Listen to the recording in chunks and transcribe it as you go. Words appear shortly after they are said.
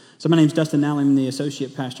So my name's Dustin Nally. I'm the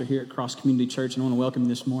associate pastor here at Cross Community Church, and I want to welcome you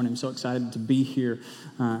this morning. I'm so excited to be here.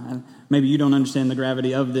 Maybe you don't understand the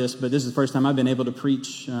gravity of this, but this is the first time I've been able to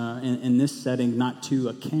preach in this setting, not to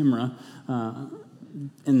a camera,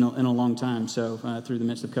 in a long time, so through the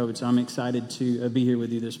midst of COVID. So I'm excited to be here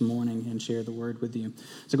with you this morning and share the word with you.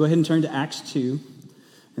 So go ahead and turn to Acts 2,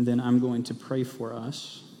 and then I'm going to pray for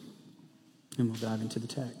us, and we'll dive into the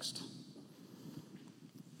text.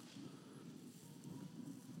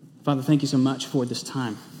 Father, thank you so much for this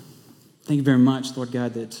time. Thank you very much, Lord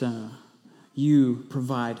God, that you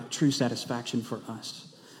provide true satisfaction for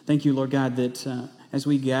us. Thank you, Lord God, that as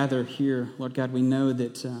we gather here, Lord God, we know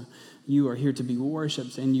that you are here to be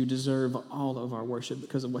worshipped, and you deserve all of our worship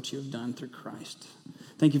because of what you have done through Christ.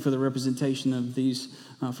 Thank you for the representation of these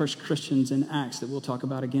first Christians in Acts that we'll talk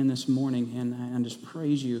about again this morning, and just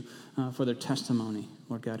praise you for their testimony,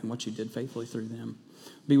 Lord God, and what you did faithfully through them.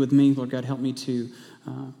 Be with me, Lord God. Help me to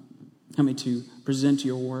present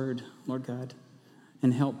your word, Lord God,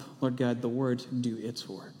 and help, Lord God, the word do its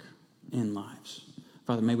work in lives.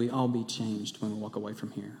 Father, may we all be changed when we walk away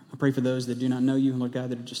from here. I pray for those that do not know you, Lord God,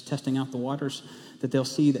 that are just testing out the waters, that they'll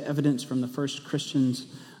see the evidence from the first Christians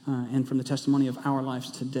and from the testimony of our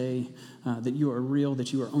lives today, that you are real,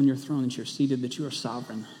 that you are on your throne, that you're seated, that you are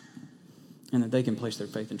sovereign, and that they can place their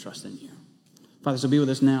faith and trust in you. Father, so be with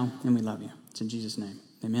us now, and we love you. It's in Jesus' name.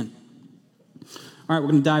 Amen. All right,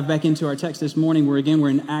 we're going to dive back into our text this morning. We're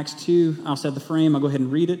in Acts 2. I'll set the frame. I'll go ahead and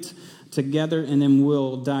read it together, and then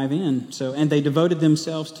we'll dive in. And they devoted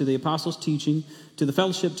themselves to the apostles' teaching, to the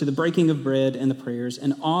fellowship, to the breaking of bread and the prayers,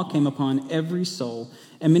 and awe came upon every soul,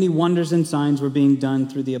 and many wonders and signs were being done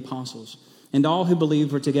through the apostles. And all who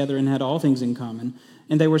believed were together and had all things in common,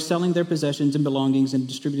 and they were selling their possessions and belongings and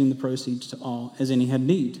distributing the proceeds to all as any had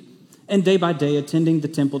need. And day by day, attending the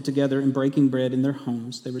temple together and breaking bread in their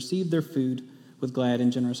homes, they received their food with glad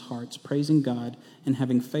and generous hearts, praising God and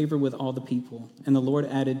having favor with all the people. And the Lord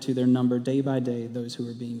added to their number day by day those who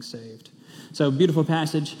were being saved. So beautiful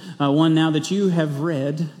passage, one now that you have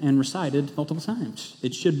read and recited multiple times.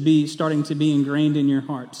 It should be starting to be ingrained in your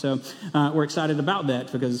heart. So we're excited about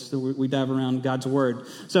that because we dive around God's word.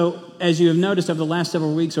 So as you have noticed over the last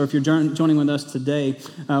several weeks, or if you're joining with us today,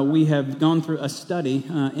 we have gone through a study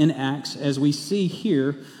in Acts as we see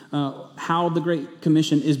here how the Great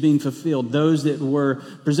Commission is being fulfilled. Those that were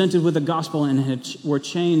presented with the gospel and were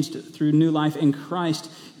changed through new life in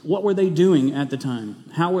Christ, what were they doing at the time?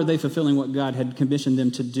 How were they fulfilling what God had commissioned them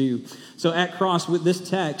to do? So at Cross, with this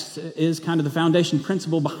text is kind of the foundation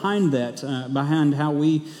principle behind that, behind how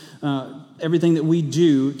we, everything that we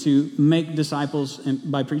do to make disciples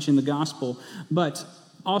by preaching the gospel. But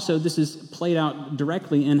also, this is played out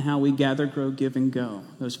directly in how we gather, grow, give, and go.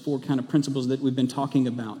 Those four kind of principles that we've been talking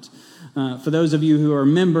about. For those of you who are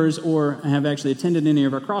members or have actually attended any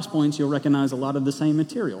of our cross points, you'll recognize a lot of the same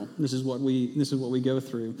material. This is what we go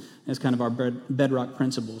through as kind of our bedrock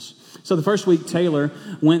principles. So the first week, Taylor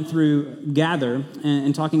went through gather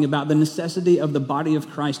and talking about the necessity of the body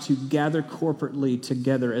of Christ to gather corporately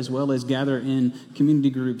together, as well as gather in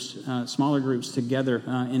community groups, smaller groups together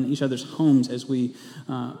in each other's homes as we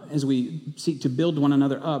seek to build one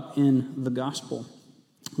another up in the gospel.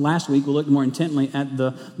 Last week, we looked more intently at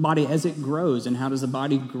the body as it grows, and how does the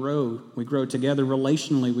body grow? We grow together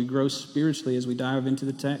relationally, we grow spiritually as we dive into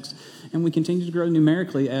the text, and we continue to grow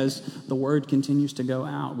numerically as the word continues to go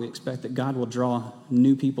out. We expect that God will draw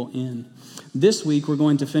new people in. This week, we're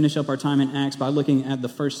going to finish up our time in Acts by looking at the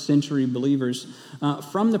first century believers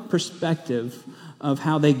from the perspective of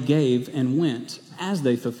how they gave and went as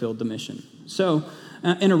they fulfilled the mission. So,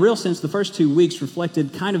 in a real sense, the first 2 weeks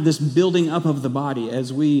reflected kind of this building up of the body.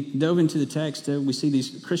 As we dove into the text, we see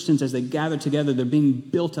these Christians as they gather together, they're being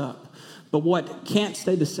built up. But what can't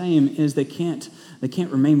stay the same is they can't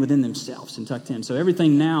remain within themselves and tucked in. So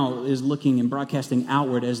everything now is looking and broadcasting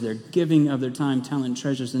outward as they're giving of their time, talent, and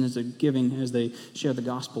treasures, and as they're giving as they share the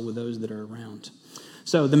gospel with those that are around.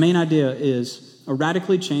 So the main idea is a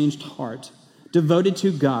radically changed heart devoted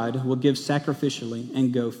to God will give sacrificially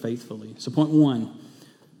and go faithfully. So point one,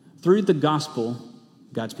 through the gospel,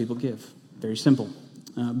 God's people give. Very simple.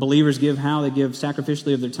 Believers give how? They give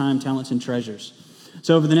sacrificially of their time, talents, and treasures.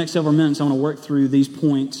 So over the next several minutes, I want to work through these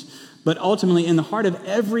points. But ultimately, in the heart of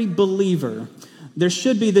every believer, there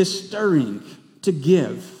should be this stirring to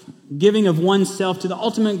give. Giving of oneself to the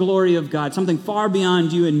ultimate glory of God, something far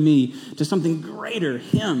beyond you and me, to something greater,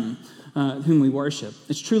 Him, whom we worship.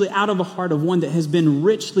 It's truly out of a heart of one that has been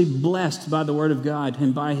richly blessed by the Word of God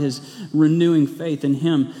and by His renewing faith in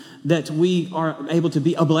Him that we are able to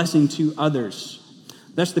be a blessing to others.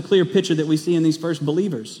 That's the clear picture that we see in these first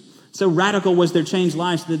believers. So radical was their changed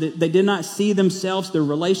lives that they did not see themselves, their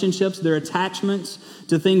relationships, their attachments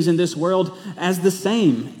to things in this world as the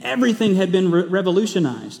same. Everything had been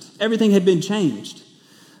revolutionized. Everything had been changed.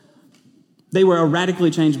 They were a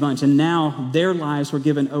radically changed bunch, and now their lives were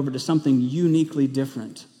given over to something uniquely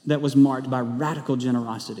different that was marked by radical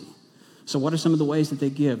generosity. So what are some of the ways that they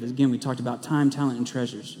give? Again, we talked about time, talent, and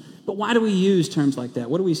treasures. But why do we use terms like that?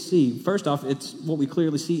 What do we see? First off, it's what we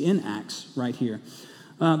clearly see in Acts right here.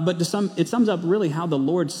 But it sums up really how the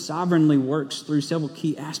Lord sovereignly works through several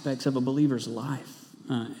key aspects of a believer's life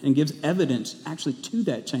and gives evidence actually to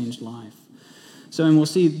that changed life. So, and we'll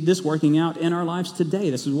see this working out in our lives today.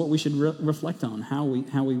 This is what we should reflect on, how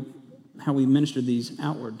we minister these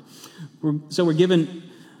outward. We're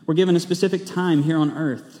given a specific time here on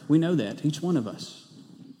earth. We know that, each one of us.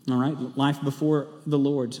 All right, life before the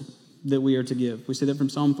Lord's that we are to give. We see that from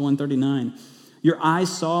Psalm 139. Your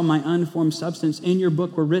eyes saw my unformed substance. In your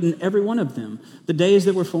book were written, every one of them, the days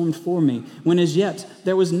that were formed for me, when as yet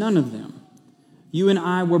there was none of them. You and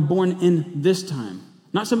I were born in this time,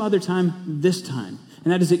 not some other time, this time.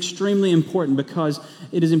 And that is extremely important because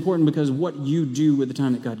what you do with the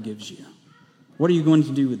time that God gives you. What are you going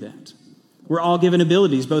to do with that? We're all given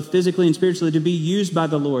abilities, both physically and spiritually, to be used by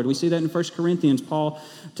the Lord. We see that in 1 Corinthians. Paul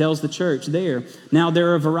tells the church there, now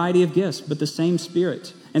there are a variety of gifts, but the same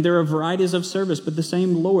Spirit. And there are varieties of service, but the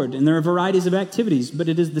same Lord. And there are varieties of activities, but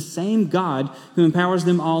it is the same God who empowers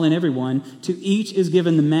them all and everyone. To each is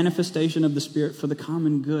given the manifestation of the Spirit for the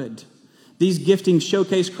common good. These giftings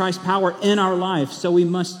showcase Christ's power in our life, so we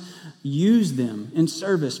must use them in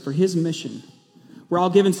service for His mission. We're all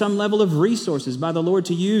given some level of resources by the Lord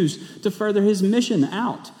to use to further His mission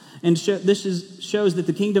out. And this shows that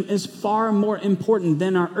the kingdom is far more important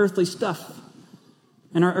than our earthly stuff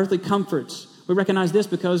and our earthly comforts. We recognize this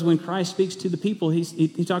because when Christ speaks to the people,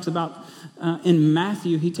 he talks about, in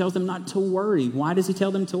Matthew, he tells them not to worry. Why does he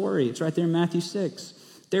tell them to worry? It's right there in Matthew 6.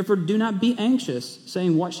 Therefore, do not be anxious,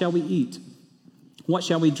 saying, what shall we eat? What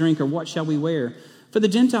shall we drink? Or what shall we wear? For the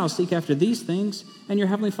Gentiles seek after these things, and your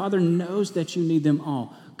heavenly Father knows that you need them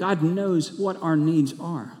all. God knows what our needs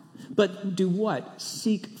are. But do what?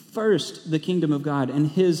 Seek first the kingdom of God and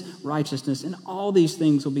His righteousness, and all these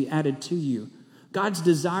things will be added to you. God's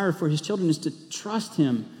desire for His children is to trust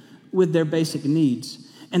Him with their basic needs.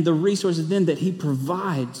 And the resources then that He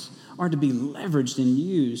provides are to be leveraged and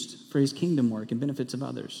used for His kingdom work and benefits of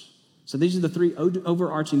others. So these are the three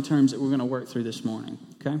overarching terms that we're going to work through this morning.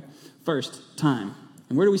 Okay? First, time.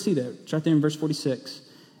 And where do we see that? It's right there in verse 46.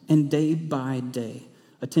 And day by day,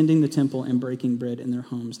 attending the temple and breaking bread in their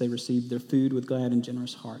homes, they received their food with glad and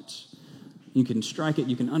generous hearts. You can strike it,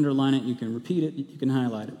 you can underline it, you can repeat it, you can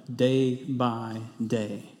highlight it. Day by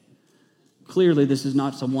day. Clearly, this is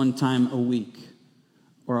not a one time a week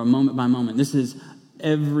or a moment by moment. This is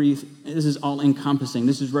all encompassing.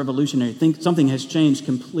 This is revolutionary. Something has changed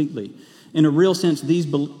completely. In a real sense, these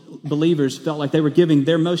believers felt like they were giving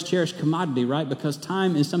their most cherished commodity, right? Because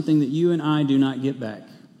time is something that you and I do not get back.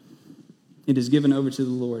 It is given over to the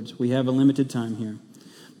Lord. We have a limited time here.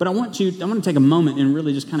 But I want to take a moment and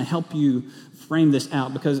really just kind of help you frame this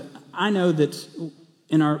out, because I know that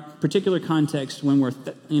in our particular context, when we're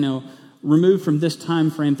removed from this time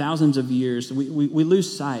frame, thousands of years, we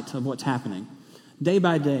lose sight of what's happening day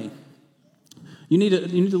by day. You need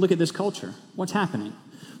to look at this culture. What's happening?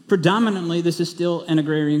 Predominantly, this is still an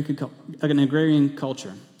agrarian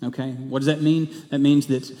culture. Okay, what does that mean? That means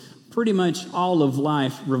that pretty much all of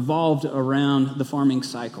life revolved around the farming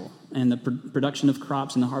cycle and the production of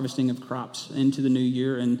crops and the harvesting of crops into the new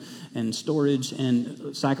year and storage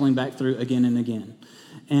and cycling back through again and again.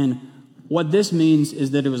 And what this means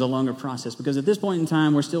is that it was a longer process, because at this point in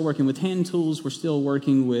time, we're still working with hand tools, we're still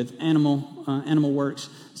working with animal works.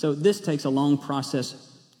 So this takes a long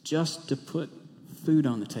process just to put food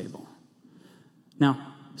on the table.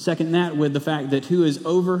 Now, second that with the fact that who is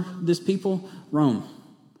over this people? Rome.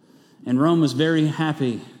 And Rome was very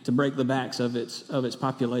happy to break the backs of its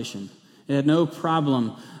population. It had no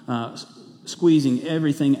problem squeezing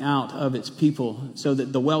everything out of its people so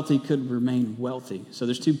that the wealthy could remain wealthy. So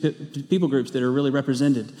there's two people groups that are really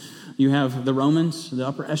represented. You have the Romans, the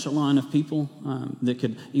upper echelon of people that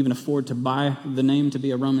could even afford to buy the name to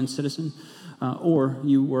be a Roman citizen, or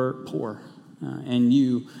you were poor. And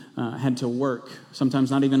you had to work, sometimes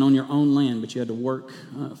not even on your own land, but you had to work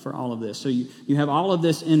for all of this. So you have all of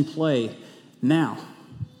this in play. Now,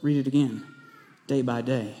 read it again, day by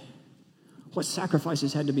day. What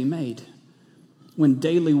sacrifices had to be made when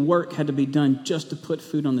daily work had to be done just to put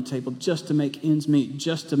food on the table, just to make ends meet,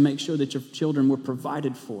 just to make sure that your children were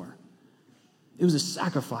provided for. It was a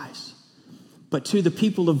sacrifice. But to the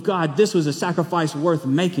people of God, this was a sacrifice worth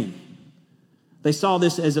making. They saw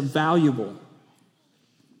this as a valuable.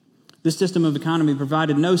 This system of economy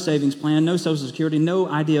provided no savings plan, no social security, no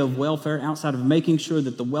idea of welfare outside of making sure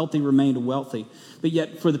that the wealthy remained wealthy. But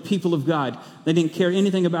yet, for the people of God, they didn't care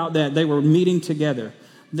anything about that. They were meeting together.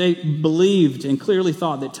 They believed and clearly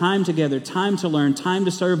thought that time together, time to learn, time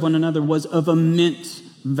to serve one another was of immense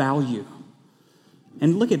value.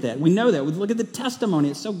 And look at that. We know that. Look at the testimony.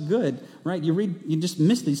 It's so good, right? You just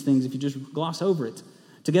miss these things if you just gloss over it.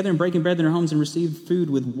 Together and breaking bread in their homes and received food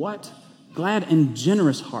with what? Glad and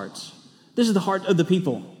generous hearts. This is the heart of the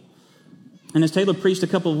people. And as Taylor preached a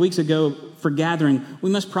couple of weeks ago for gathering, we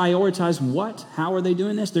must prioritize what? How are they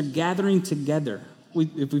doing this? They're gathering together.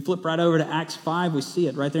 If we flip right over to Acts 5, we see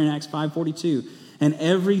it right there in Acts 5:42. And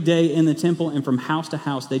every day in the temple and from house to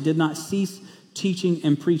house, they did not cease teaching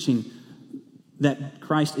and preaching that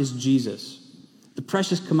Christ is Jesus. The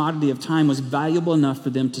precious commodity of time was valuable enough for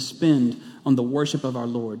them to spend on the worship of our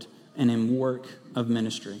Lord and in work of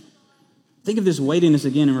ministry. Think of this weightiness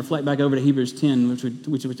again and reflect back over to Hebrews 10,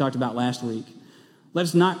 which we talked about last week.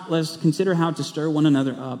 Let us consider how to stir one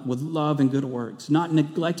another up with love and good works, not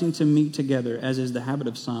neglecting to meet together, as is the habit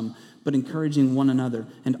of some, but encouraging one another,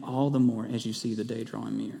 and all the more as you see the day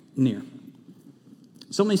drawing near.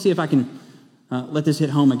 So let me see if I can let this hit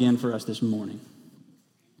home again for us this morning.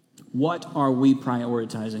 What are we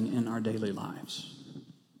prioritizing in our daily lives?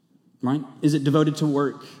 Right? Is it devoted to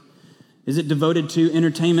work? Is it devoted to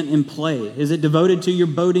entertainment and play? Is it devoted to your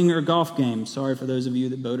boating or golf game? Sorry for those of you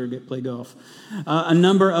that boat or play golf. A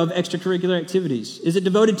number of extracurricular activities. Is it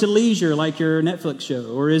devoted to leisure like your Netflix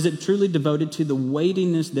show? Or is it truly devoted to the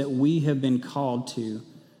weightiness that we have been called to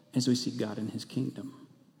as we seek God in his kingdom?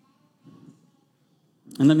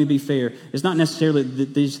 And let me be fair. It's not necessarily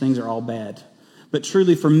that these things are all bad. But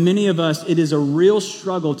truly, for many of us, it is a real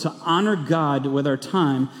struggle to honor God with our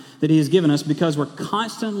time that he has given us because we're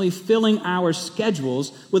constantly filling our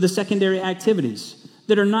schedules with the secondary activities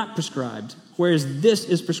that are not prescribed, whereas this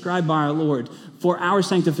is prescribed by our Lord for our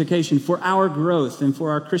sanctification, for our growth, and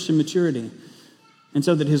for our Christian maturity, and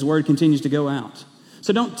so that his word continues to go out.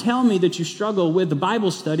 So don't tell me that you struggle with the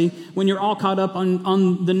Bible study when you're all caught up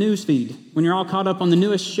on the news feed, when you're all caught up on the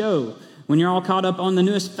newest show, when you're all caught up on the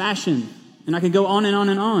newest fashion. And I could go on and on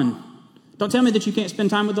and on. Don't tell me that you can't spend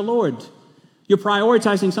time with the Lord. You're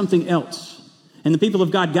prioritizing something else. And the people of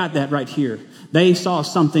God got that right here. They saw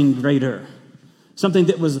something greater, something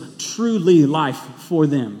that was truly life for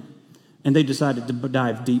them. And they decided to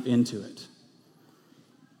dive deep into it.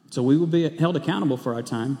 So we will be held accountable for our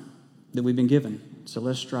time that we've been given. So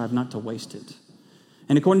let's strive not to waste it.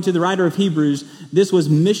 And according to the writer of Hebrews, this was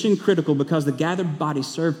mission critical because the gathered body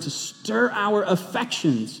served to stir our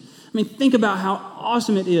affections. I mean, think about how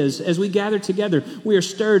awesome it is as we gather together. We are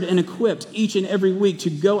stirred and equipped each and every week to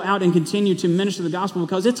go out and continue to minister the gospel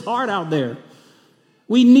because it's hard out there.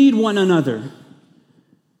 We need one another.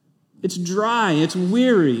 It's dry. It's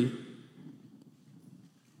weary.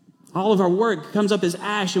 All of our work comes up as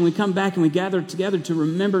ash, and we come back and we gather together to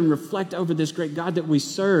remember and reflect over this great God that we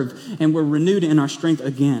serve, and we're renewed in our strength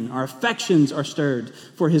again. Our affections are stirred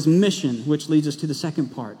for his mission, which leads us to the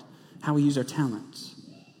second part, how we use our talents.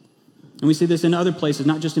 And we see this in other places,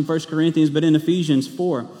 not just in 1 Corinthians, but in Ephesians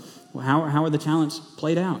 4. Well, how are the talents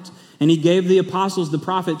played out? And he gave the apostles, the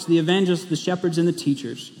prophets, the evangelists, the shepherds, and the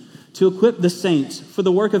teachers to equip the saints for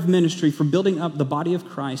the work of ministry, for building up the body of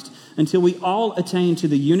Christ, until we all attain to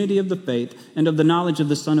the unity of the faith and of the knowledge of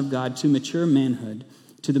the Son of God, to mature manhood,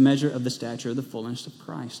 to the measure of the stature of the fullness of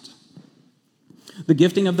Christ. The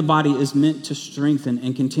gifting of the body is meant to strengthen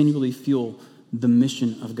and continually fuel the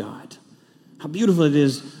mission of God. How beautiful it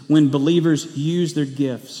is when believers use their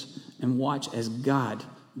gifts and watch as God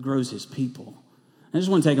grows his people. I just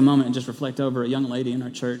want to take a moment and just reflect over a young lady in our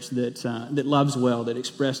church that loves well, that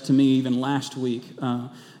expressed to me even last week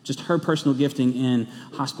just her personal gifting in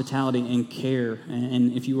hospitality and care.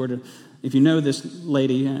 And if you know this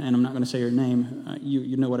lady, and I'm not going to say her name,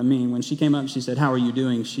 you know what I mean. When she came up, she said, "How are you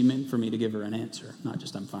doing?" She meant for me to give her an answer, not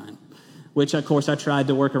just "I'm fine." Which, of course, I tried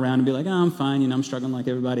to work around and be like, "Oh, I'm fine, I'm struggling like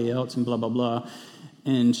everybody else," and blah, blah, blah.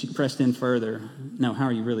 And she pressed in further, "No, how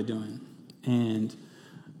are you really doing?" And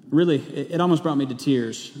really, it almost brought me to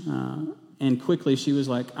tears. And quickly, she was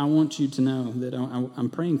like, "I want you to know that I'm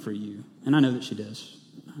praying for you." And I know that she does.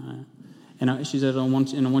 She said, I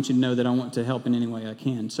want you to know that I want to help in any way I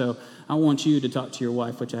can. So I want you to talk to your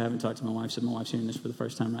wife, which I haven't talked to my wife, so my wife's hearing this for the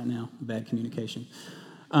first time right now. Bad communication.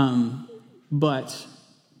 But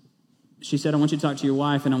she said, "I want you to talk to your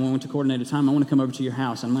wife, and I want to coordinate a time. I want to come over to your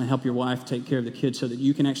house. I'm going to help your wife take care of the kids so that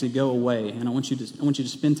you can actually go away. And I want you to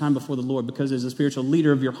spend time before the Lord, because as a spiritual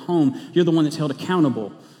leader of your home, you're the one that's held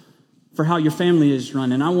accountable for how your family is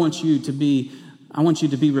run. And I want you to be I want you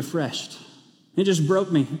to be refreshed. It just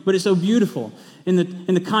broke me, but it's so beautiful in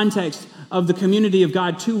the context of the community of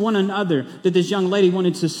God to one another, that this young lady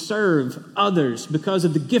wanted to serve others because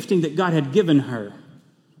of the gifting that God had given her.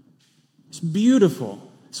 It's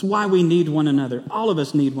beautiful. It's why we need one another. All of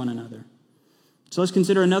us need one another. So let's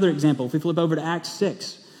consider another example. If we flip over to Acts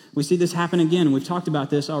 6, we see this happen again. We've talked about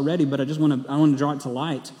this already, but I want to draw it to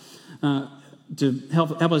light to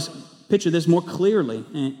help us picture this more clearly.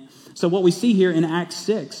 And so what we see here in Acts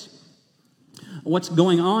 6, what's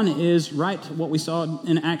going on is, what we saw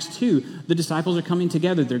in Acts 2. The disciples are coming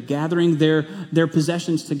together. They're gathering their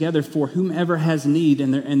possessions together for whomever has need,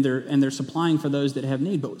 and they're supplying for those that have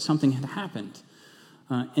need. But something had happened.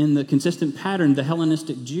 In the consistent pattern, the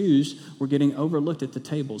Hellenistic Jews were getting overlooked at the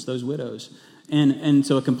tables, those widows. And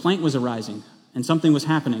so a complaint was arising, and something was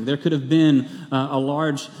happening. There could have been a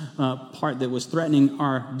large part that was threatening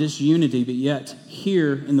our disunity, but yet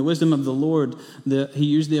here, in the wisdom of the Lord, he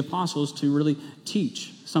used the apostles to really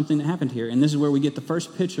teach something that happened here. And this is where we get the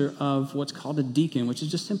first picture of what's called a deacon, which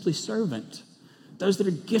is just simply servant. Those that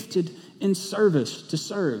are gifted in service to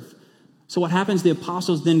serve. So what happens, the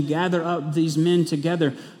apostles then gather up these men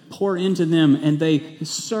together, pour into them, and they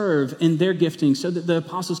serve in their gifting so that the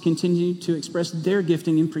apostles continue to express their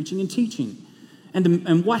gifting in preaching and teaching.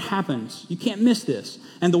 And what happens? You can't miss this.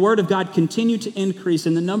 And the word of God continued to increase,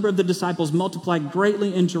 and the number of the disciples multiplied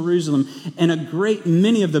greatly in Jerusalem, and a great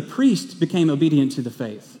many of the priests became obedient to the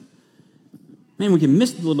faith. Man, we can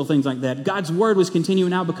miss the little things like that. God's word was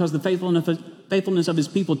continuing out because of the faithfulness of his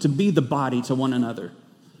people to be the body to one another,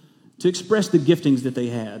 to express the giftings that they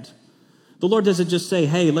had. The Lord doesn't just say,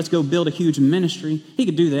 hey, let's go build a huge ministry. He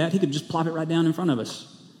could do that. He could just plop it right down in front of us.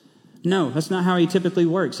 No, that's not how he typically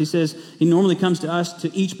works. He says he normally comes to us,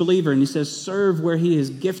 to each believer, and he says, serve where he is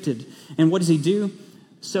gifted. And what does he do?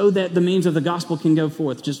 So that the means of the gospel can go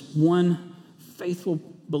forth, just one faithful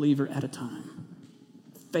believer at a time,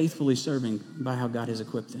 faithfully serving by how God has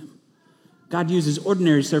equipped them. God uses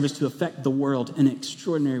ordinary service to affect the world in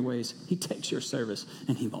extraordinary ways. He takes your service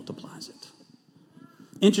and he multiplies it.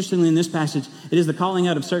 Interestingly, in this passage, it is the calling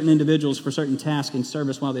out of certain individuals for certain tasks and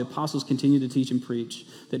service while the apostles continue to teach and preach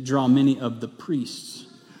that draw many of the priests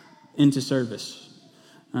into service.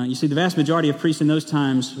 You see, the vast majority of priests in those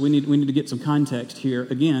times, we need to get some context here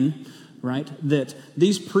again, right? That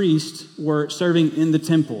these priests were serving in the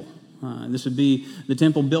temple. This would be the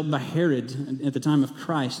temple built by Herod at the time of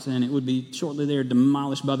Christ, and it would be shortly there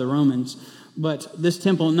demolished by the Romans. But this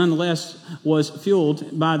temple, nonetheless, was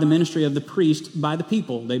fueled by the ministry of the priest by the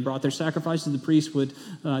people. They brought their sacrifices. The priests would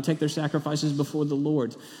take their sacrifices before the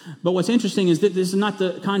Lord. But what's interesting is that this is not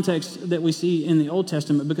the context that we see in the Old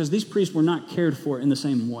Testament, because these priests were not cared for in the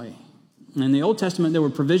same way. In the Old Testament, there were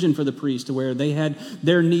provision for the priest to where they had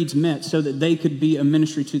their needs met so that they could be a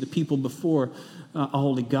ministry to the people before a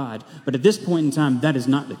holy God. But at this point in time, that is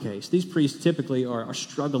not the case. These priests typically are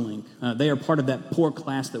struggling. They are part of that poor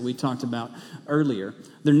class that we talked about earlier.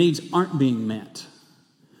 Their needs aren't being met.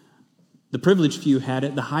 The privileged few had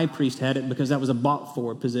it. The high priest had it because that was a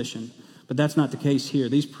bought-for position. But that's not the case here.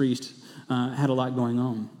 These priests had a lot going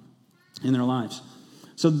on in their lives.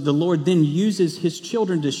 So the Lord then uses his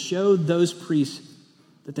children to show those priests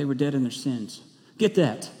that they were dead in their sins. Get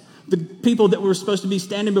that. The people that were supposed to be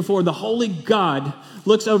standing before the holy God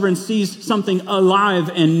looks over and sees something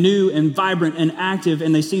alive and new and vibrant and active,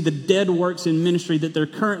 and they see the dead works in ministry that they're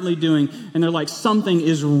currently doing, and they're like, something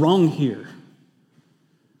is wrong here.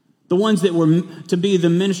 The ones that were to be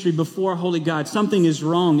the ministry before holy God, something is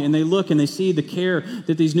wrong, and they look and they see the care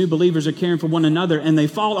that these new believers are caring for one another, and they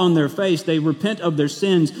fall on their face. They repent of their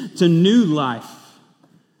sins to new life,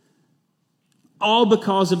 all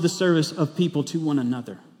because of the service of people to one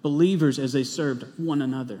another. Believers as they served one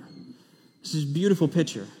another. This is a beautiful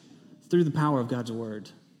picture through the power of God's word.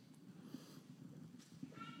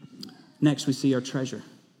 Next, we see our treasure.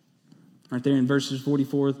 Right there in verses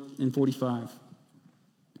 44 and 45.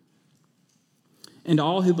 And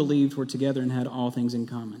all who believed were together and had all things in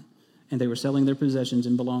common. And they were selling their possessions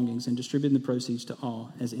and belongings and distributing the proceeds to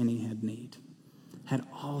all as any had need. Had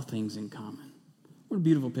all things in common. What a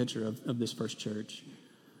beautiful picture of this first church.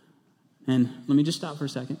 And let me just stop for a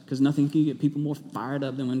second, because nothing can get people more fired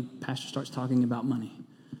up than when pastor starts talking about money.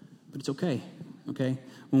 But it's okay, okay?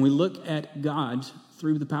 When we look at God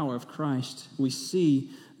through the power of Christ, we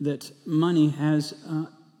see that money has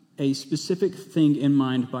a specific thing in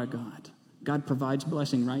mind by God. God provides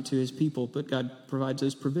blessing, right, to his people, but God provides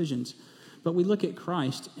those provisions. But we look at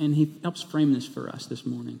Christ, and he helps frame this for us this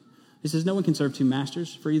morning. He says, no one can serve two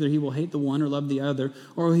masters, for either he will hate the one or love the other,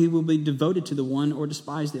 or he will be devoted to the one or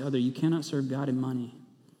despise the other. You cannot serve God and money.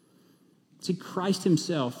 See, Christ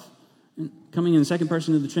himself And coming in the second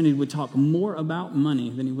person of the Trinity would talk more about money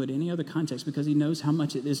than he would any other context because he knows how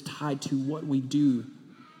much it is tied to what we do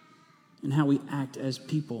and how we act as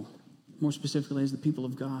people, more specifically as the people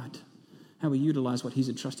of God, how we utilize what he's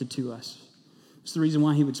entrusted to us. It's the reason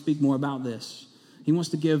why he would speak more about this. He wants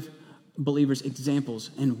to give believers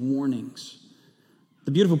examples and warnings.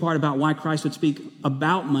 The beautiful part about why Christ would speak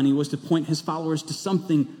about money was to point his followers to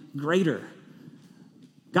something greater.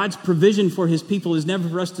 God's provision for his people is never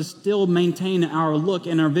for us to still maintain our look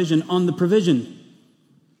and our vision on the provision.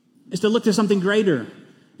 It's to look to something greater.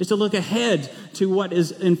 It's to look ahead to what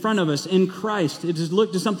is in front of us in Christ. It is to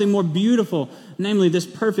look to something more beautiful, namely this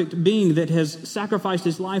perfect being that has sacrificed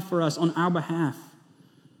his life for us on our behalf.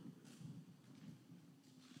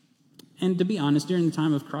 And to be honest, during the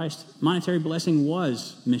time of Christ, monetary blessing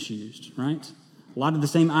was misused, right? A lot of the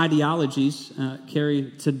same ideologies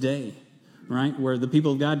carry today, right? Where the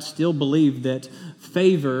people of God still believe that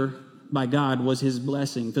favor by God was his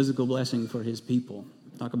blessing, physical blessing for his people.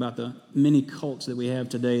 Talk about the many cults that we have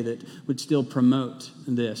today that would still promote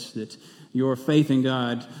this, that your faith in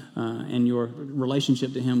God and your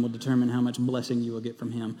relationship to him will determine how much blessing you will get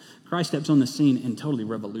from him. Christ steps on the scene and totally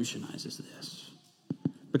revolutionizes this.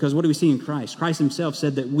 Because what do we see in Christ? Christ himself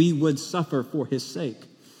said that we would suffer for his sake.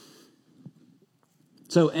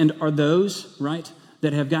 So, and are those, right,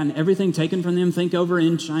 that have gotten everything taken from them? Think over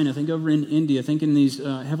in China, think over in India, think in these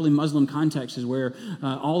heavily Muslim contexts where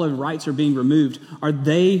all of rights are being removed. Are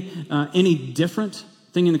they any different?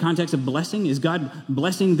 Think in the context of blessing. Is God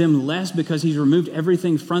blessing them less because he's removed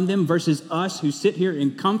everything from them versus us who sit here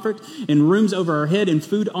in comfort, in rooms over our head, and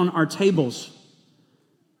food on our tables,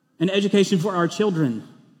 and education for our children?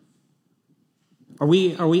 Are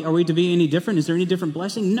we to be any different? Is there any different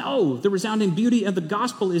blessing? No. The resounding beauty of the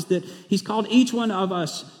gospel is that he's called each one of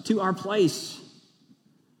us to our place.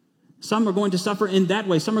 Some are going to suffer in that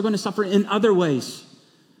way. Some are going to suffer in other ways.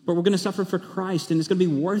 But we're going to suffer for Christ, and it's going to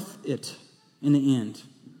be worth it in the end.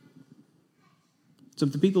 So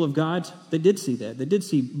the people of God, they did see that. They did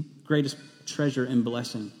see greatest treasure and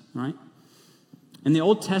blessing, right? In the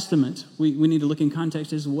Old Testament, we need to look in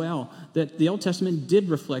context as well, that the Old Testament did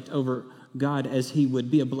reflect over God as he would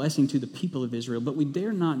be a blessing to the people of Israel. But we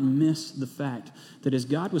dare not miss the fact that as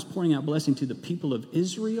God was pouring out blessing to the people of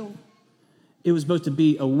Israel, it was both to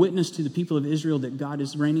be a witness to the people of Israel that God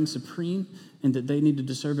is reigning supreme and that they needed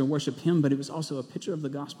to serve and worship him, but it was also a picture of the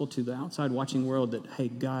gospel to the outside watching world that, hey,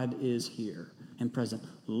 God is here and present.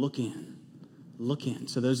 Look in. Look in.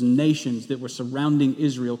 So those nations that were surrounding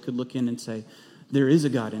Israel could look in and say, there is a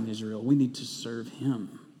God in Israel. We need to serve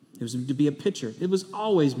him. It was to be a picture. It was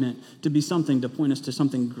always meant to be something to point us to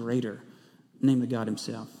something greater, namely God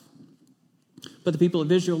himself. But the people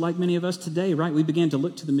of Israel, like many of us today, right, we began to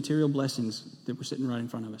look to the material blessings that were sitting right in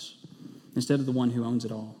front of us instead of the one who owns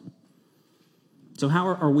it all. So how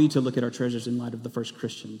are we to look at our treasures in light of the first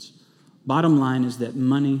Christians? Bottom line is that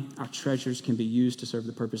money, our treasures, can be used to serve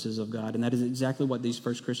the purposes of God. And that is exactly what these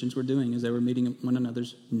first Christians were doing, as they were meeting one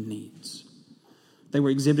another's needs. They were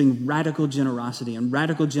exhibiting radical generosity, and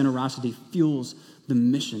radical generosity fuels the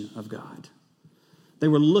mission of God. They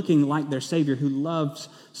were looking like their Savior who loves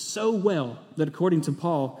so well that according to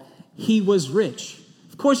Paul, he was rich.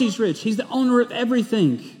 Of course he's rich. He's the owner of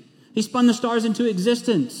everything. He spun the stars into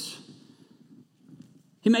existence.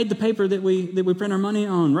 He made the paper that we print our money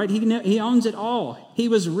on, right? He owns it all. He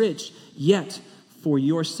was rich, yet for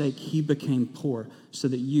your sake he became poor so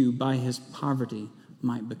that you, by his poverty,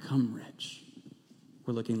 might become rich.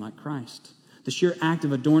 We're looking like Christ. The sheer act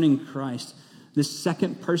of adorning Christ, this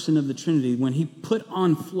second person of the Trinity, when he put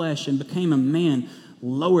on flesh and became a man,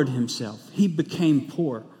 lowered himself. He became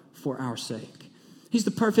poor for our sake. He's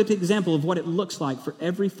the perfect example of what it looks like for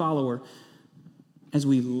every follower as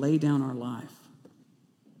we lay down our life,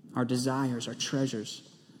 our desires, our treasures,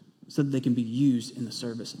 so that they can be used in the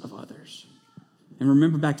service of others. And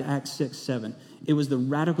remember back to Acts 6-7. It was the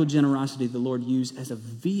radical generosity the Lord used as a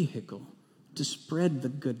vehicle to spread the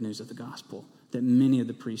good news of the gospel that many of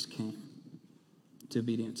the priests came to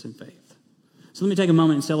obedience and faith. So let me take a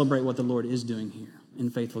moment and celebrate what the Lord is doing here in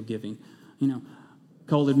faithful giving. You know,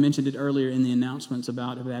 Cole had mentioned it earlier in the announcements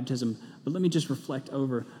about baptism, but let me just reflect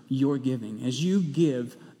over your giving. As you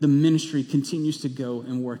give, the ministry continues to go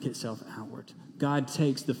and work itself outward. God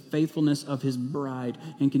takes the faithfulness of his bride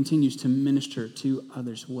and continues to minister to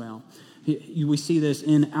others well. We see this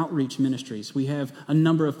in outreach ministries. We have a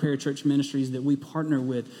number of parachurch ministries that we partner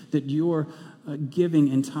with, that your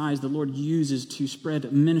giving and tithes the Lord uses to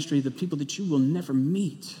spread ministry to the people that you will never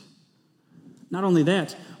meet. Not only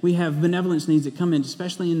that, we have benevolence needs that come in,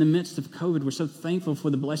 especially in the midst of COVID. We're so thankful for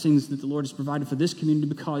the blessings that the Lord has provided for this community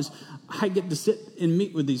because I get to sit and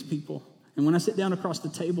meet with these people. And when I sit down across the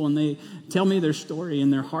table and they tell me their story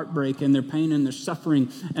and their heartbreak and their pain and their suffering,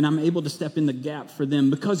 and I'm able to step in the gap for them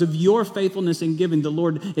because of your faithfulness in giving, the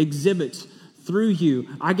Lord exhibits through you.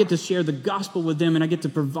 I get to share the gospel with them, and I get to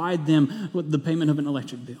provide them with the payment of an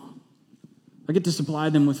electric bill. I get to supply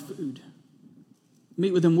them with food.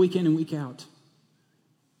 Meet with them week in and week out.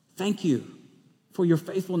 Thank you for your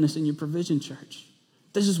faithfulness and your provision, church.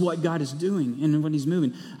 This is what God is doing and what he's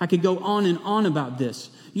moving. I could go on and on about this.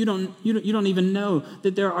 You don't even know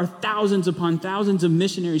that there are thousands upon thousands of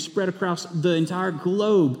missionaries spread across the entire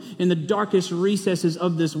globe in the darkest recesses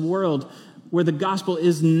of this world where the gospel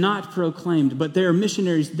is not proclaimed, but there are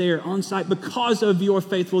missionaries there on site because of your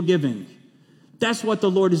faithful giving. That's what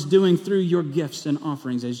the Lord is doing through your gifts and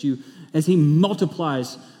offerings as he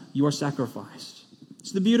multiplies your sacrifice.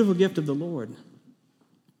 It's the beautiful gift of the Lord.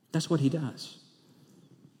 That's what he does.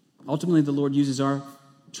 Ultimately, the Lord uses our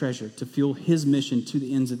treasure to fuel his mission to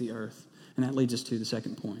the ends of the earth. And that leads us to the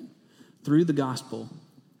second point. Through the gospel,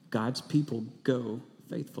 God's people go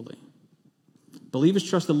faithfully. Believers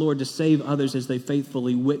trust the Lord to save others as they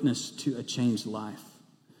faithfully witness to a changed life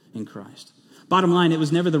in Christ. Bottom line, it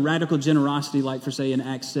was never the radical generosity like, for say, in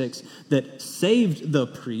Acts 6 that saved the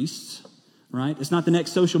priests, right? It's not the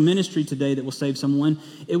next social ministry today that will save someone.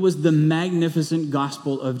 It was the magnificent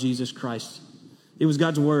gospel of Jesus Christ. It was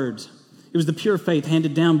God's words. It was the pure faith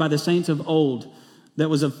handed down by the saints of old that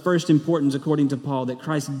was of first importance, according to Paul, that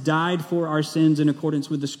Christ died for our sins in accordance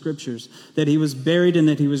with the Scriptures, that he was buried and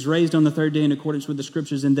that he was raised on the third day in accordance with the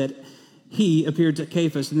Scriptures, and that he appeared to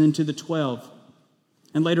Cephas and then to the 12.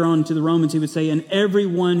 And later on to the Romans, he would say, and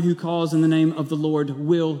everyone who calls in the name of the Lord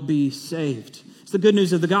will be saved. It's the good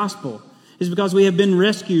news of the gospel. It's because we have been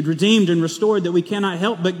rescued, redeemed, and restored that we cannot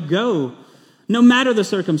help but go, no matter the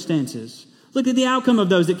circumstances. Look at the outcome of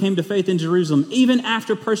those that came to faith in Jerusalem, even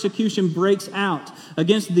after persecution breaks out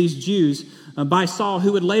against these Jews by Saul,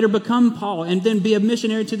 who would later become Paul and then be a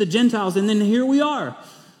missionary to the Gentiles. And then here we are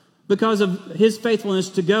because of his faithfulness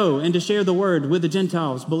to go and to share the word with the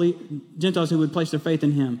Gentiles who would place their faith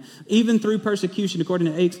in him. Even through persecution,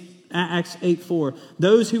 according to Acts 8:4,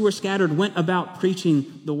 those who were scattered went about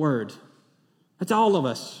preaching the word. That's all of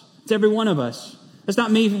us. It's every one of us. That's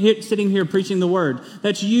not me sitting here preaching the word.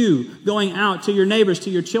 That's you going out to your neighbors,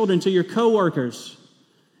 to your children, to your coworkers,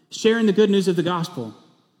 sharing the good news of the gospel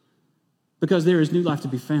because there is new life to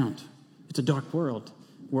be found. It's a dark world.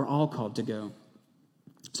 We're all called to go.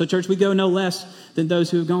 So, church, we go no less than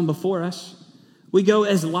those who have gone before us. We go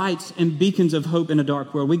as lights and beacons of hope in a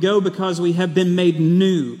dark world. We go because we have been made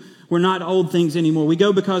new. We're not old things anymore. We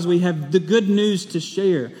go because we have the good news to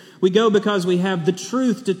share. We go because we have the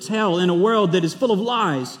truth to tell in a world that is full of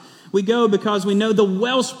lies. We go because we know the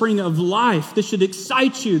wellspring of life. This should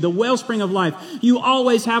excite you, the wellspring of life. You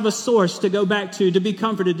always have a source to go back to be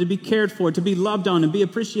comforted, to be cared for, to be loved on, and be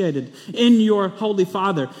appreciated in your Holy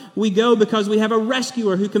Father. We go because we have a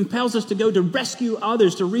rescuer who compels us to go to rescue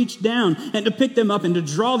others, to reach down and to pick them up and to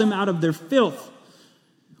draw them out of their filth.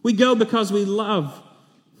 We go because we love.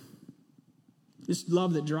 It's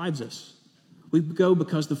love that drives us. We go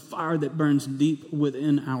because the fire that burns deep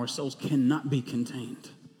within our souls cannot be contained,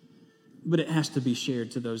 but it has to be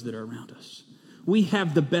shared to those that are around us. We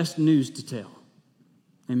have the best news to tell.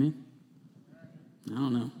 Amen? I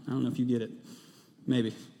don't know if you get it.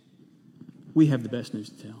 Maybe. We have the best news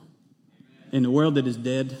to tell. In the world that is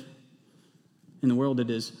dead, in the world that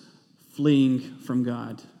is fleeing from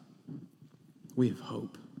God, we have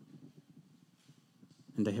hope.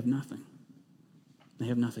 And they have nothing. They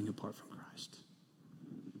have nothing apart from Christ.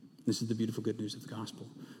 This is the beautiful good news of the gospel.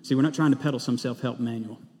 See, we're not trying to peddle some self-help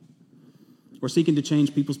manual. We're seeking to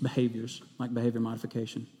change people's behaviors, like behavior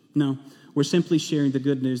modification. No, we're simply sharing the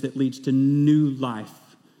good news that leads to new life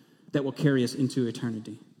that will carry us into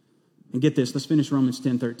eternity. And get this, let's finish Romans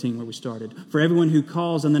 10:13 where we started. For everyone who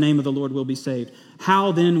calls on the name of the Lord will be saved.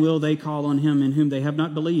 How then will they call on him in whom they have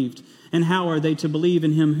not believed? And how are they to believe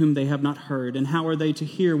in him whom they have not heard? And how are they to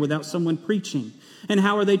hear without someone preaching? And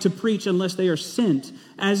how are they to preach unless they are sent?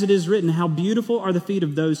 As it is written, how beautiful are the feet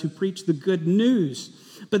of those who preach the good news.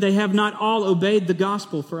 But they have not all obeyed the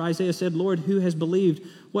gospel. For Isaiah said, Lord, who has believed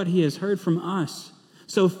what he has heard from us?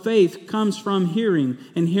 So faith comes from hearing,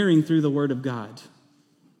 and hearing through the word of God.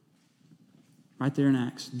 Right there in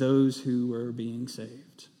Acts, those who were being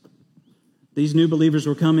saved. These new believers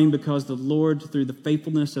were coming because the Lord, through the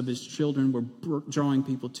faithfulness of his children, were drawing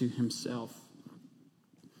people to himself.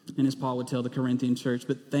 And as Paul would tell the Corinthian church,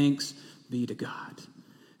 but thanks be to God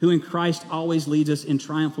who in Christ always leads us in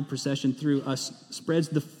triumphal procession through us, spreads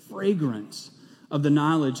the fragrance of the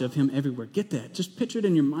knowledge of him everywhere. Get that. Just picture it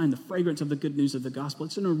in your mind, the fragrance of the good news of the gospel.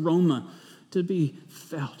 It's an aroma to be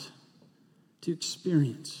felt, to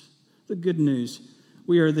experience. The good news.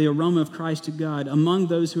 We are the aroma of Christ to God among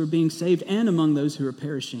those who are being saved and among those who are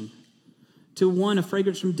perishing. To one, a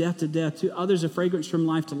fragrance from death to death. To others, a fragrance from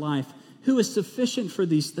life to life. Who is sufficient for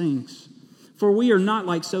these things? For we are not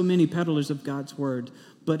like so many peddlers of God's word,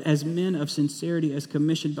 but as men of sincerity, as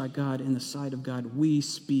commissioned by God in the sight of God, we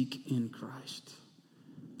speak in Christ.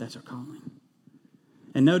 That's our calling.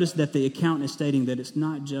 And notice that the account is stating that it's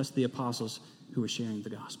not just the apostles who are sharing the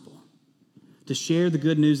gospel. To share the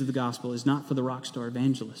good news of the gospel is not for the rock star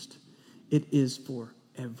evangelist. It is for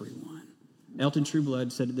everyone. Elton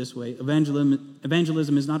Trueblood said it this way: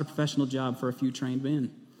 evangelism is not a professional job for a few trained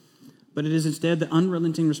men, but it is instead the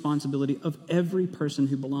unrelenting responsibility of every person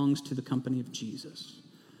who belongs to the company of Jesus.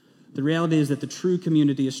 The reality is that the true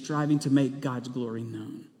community is striving to make God's glory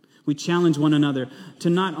known. We challenge one another to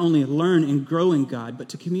not only learn and grow in God, but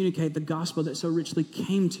to communicate the gospel that so richly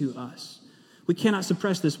came to us. We cannot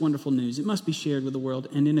suppress this wonderful news. It must be shared with the world.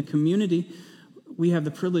 And in a community, we have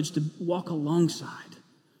the privilege to walk alongside.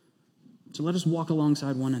 So let us walk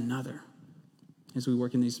alongside one another as we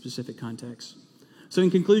work in these specific contexts. So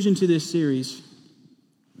in conclusion to this series,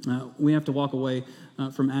 we have to walk away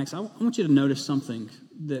from Acts. I want you to notice something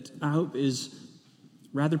that I hope is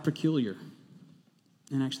rather peculiar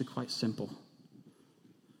and actually quite simple.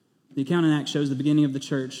 The account in Acts shows the beginning of the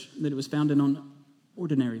church, that it was founded on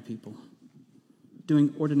ordinary people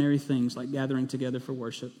doing ordinary things like gathering together for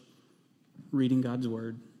worship, reading God's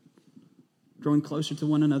word, growing closer to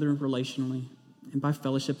one another relationally, and by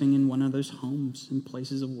fellowshipping in one another's homes and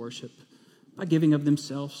places of worship, by giving of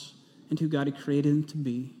themselves and who God had created them to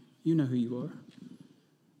be. You know who you are.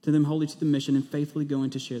 To them wholly to the mission and faithfully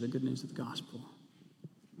going to share the good news of the gospel.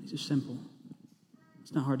 These are simple.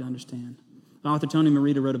 It's not hard to understand. The author Tony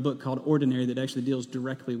Merida wrote a book called Ordinary that actually deals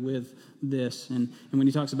directly with this. And when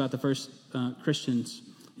he talks about the first Christians,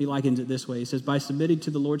 he likens it this way. He says, by submitting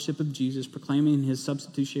to the lordship of Jesus, proclaiming his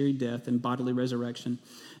substitutionary death and bodily resurrection,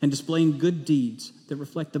 and displaying good deeds that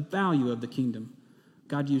reflect the value of the kingdom,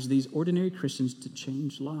 God used these ordinary Christians to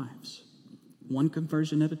change lives. One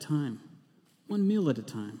conversion at a time, one meal at a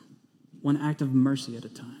time, one act of mercy at a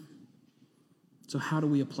time. So how do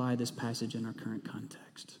we apply this passage in our current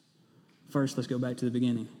context? First, let's go back to the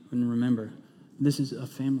beginning and remember, this is a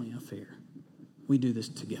family affair. We do this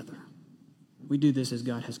together. We do this as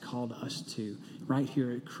God has called us to, right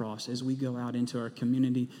here at Cross, as we go out into our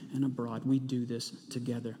community and abroad. We do this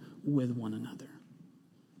together with one another.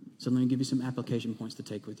 So let me give you some application points to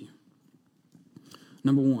take with you.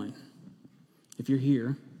 Number one, if you're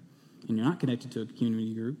here and you're not connected to a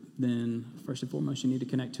community group, then first and foremost, you need to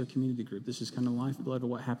connect to a community group. This is kind of the lifeblood of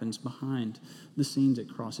what happens behind the scenes at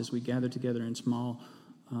Cross as we gather together in small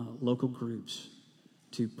local groups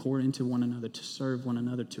to pour into one another, to serve one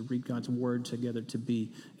another, to read God's word together, to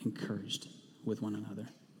be encouraged with one another.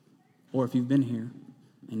 Or if you've been here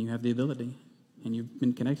and you have the ability and you've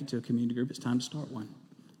been connected to a community group, it's time to start one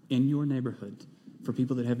in your neighborhood for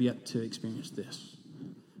people that have yet to experience this.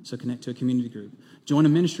 So connect to a community group. Join a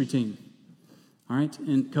ministry team. All right?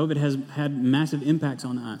 And COVID has had massive impacts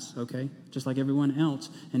on us, okay? Just like everyone else.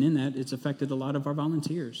 And in that, it's affected a lot of our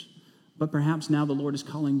volunteers. But perhaps now the Lord is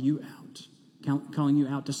calling you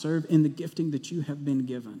out to serve in the gifting that you have been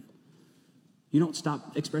given. You don't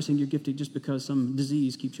stop expressing your gifting just because some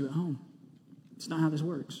disease keeps you at home. It's not how this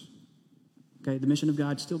works. Okay? The mission of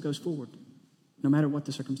God still goes forward, no matter what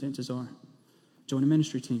the circumstances are. Join a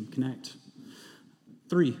ministry team. Connect.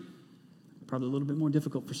 3, probably a little bit more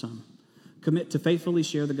difficult for some. Commit to faithfully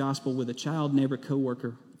share the gospel with a child, neighbor,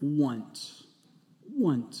 coworker once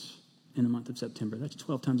in the month of September. That's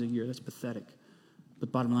 12 times a year. That's pathetic.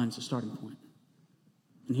 But bottom line, it's a starting point.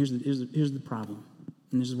 And here's the problem.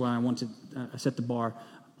 And this is why I set the bar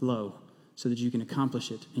low so that you can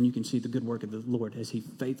accomplish it and you can see the good work of the Lord as he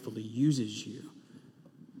faithfully uses you.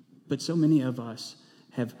 But so many of us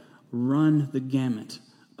have run the gamut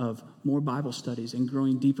of more Bible studies and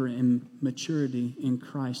growing deeper in maturity in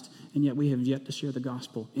Christ, and yet we have yet to share the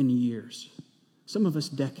gospel in years. Some of us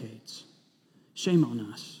decades. Shame on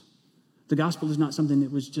us. The gospel is not something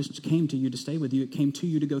that was just came to you to stay with you. It came to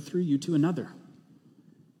you to go through you to another.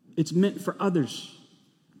 It's meant for others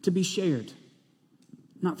to be shared,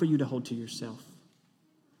 not for you to hold to yourself.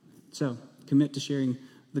 So commit to sharing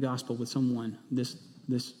the gospel with someone this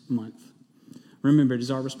month. Remember, it is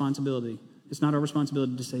our responsibility. It's not our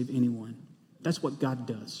responsibility to save anyone. That's what God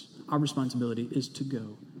does. Our responsibility is to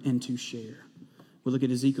go and to share. We look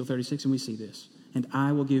at Ezekiel 36 and we see this. And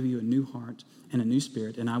I will give you a new heart and a new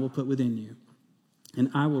spirit, and I will put within you. And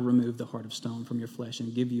I will remove the heart of stone from your flesh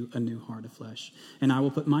and give you a new heart of flesh. And I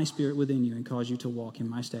will put my spirit within you and cause you to walk in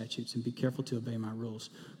my statutes and be careful to obey my rules.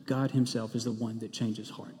 God himself is the one that changes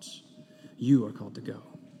hearts. You are called to go.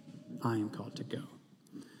 I am called to go.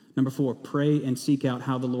 Number 4, pray and seek out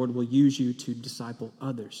how the Lord will use you to disciple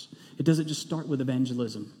others. It doesn't just start with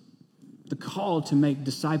evangelism. The call to make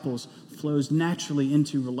disciples flows naturally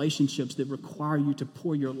into relationships that require you to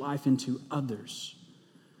pour your life into others.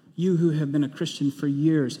 You who have been a Christian for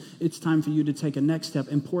years, it's time for you to take a next step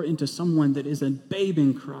and pour into someone that is a babe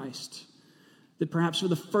in Christ, that perhaps for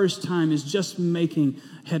the first time is just making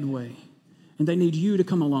headway. And they need you to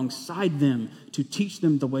come alongside them to teach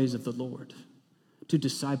them the ways of the Lord, to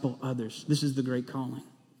disciple others. This is the great calling.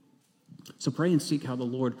 So pray and seek how the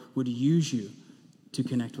Lord would use you to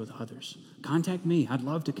connect with others. Contact me. I'd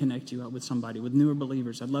love to connect you up with somebody, with newer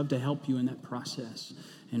believers. I'd love to help you in that process.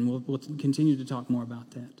 And we'll continue to talk more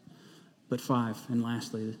about that. But 5, and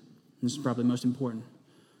lastly, this is probably most important.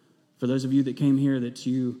 For those of you that came here that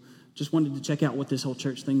you just wanted to check out what this whole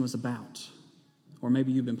church thing was about, or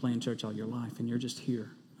maybe you've been playing church all your life and you're just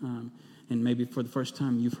here, and maybe for the first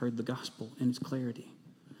time you've heard the gospel and its clarity,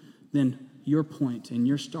 then your point and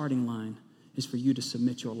your starting line is for you to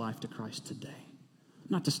submit your life to Christ today.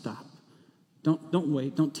 Not to stop. Don't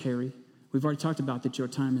wait. Don't tarry. We've already talked about that your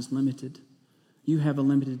time is limited. You have a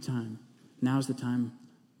limited time. Now's the time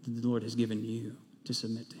that the Lord has given you to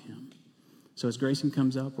submit to him. So as Grayson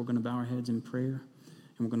comes up, we're going to bow our heads in prayer,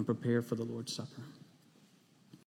 and we're going to prepare for the Lord's Supper.